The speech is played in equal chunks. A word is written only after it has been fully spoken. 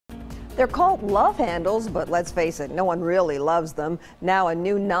They're called love handles, but let's face it, no one really loves them. Now a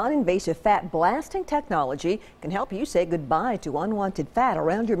new non-invasive fat blasting technology can help you say goodbye to unwanted fat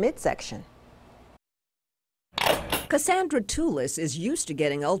around your midsection. Cassandra Toulis is used to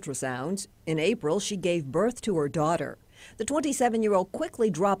getting ultrasounds. In April, she gave birth to her daughter. The 27-year-old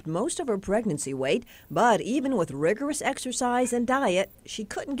quickly dropped most of her pregnancy weight, but even with rigorous exercise and diet, she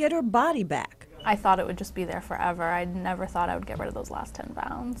couldn't get her body back. I thought it would just be there forever. I never thought I would get rid of those last 10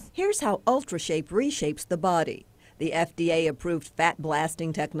 pounds. Here's how UltraShape reshapes the body. The FDA-approved fat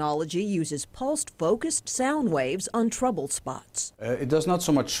blasting technology uses pulsed-focused sound waves on trouble spots. It does not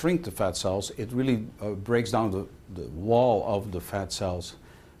so much shrink the fat cells, it really breaks down the wall of the fat cells.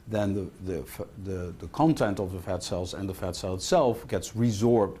 Then the content of the fat cells and the fat cell itself gets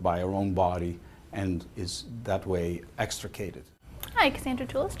resorbed by our own body and is that way extricated. Hi, Cassandra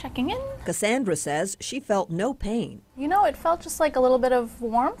Toulis checking in. Cassandra says she felt no pain. You know, it felt just like a little bit of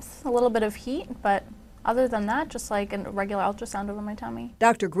warmth, a little bit of heat, but other than that, just like a regular ultrasound over my tummy.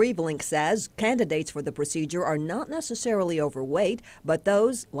 Dr. Grievelink says candidates for the procedure are not necessarily overweight, but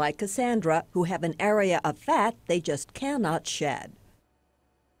those, like Cassandra, who have an area of fat they just cannot shed.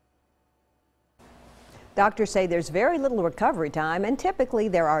 Doctors say there's very little recovery time, and typically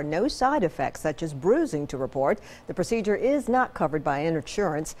there are no side effects such as bruising to report. The procedure is not covered by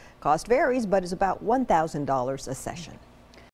insurance. Cost varies, but is about $1,000 a session.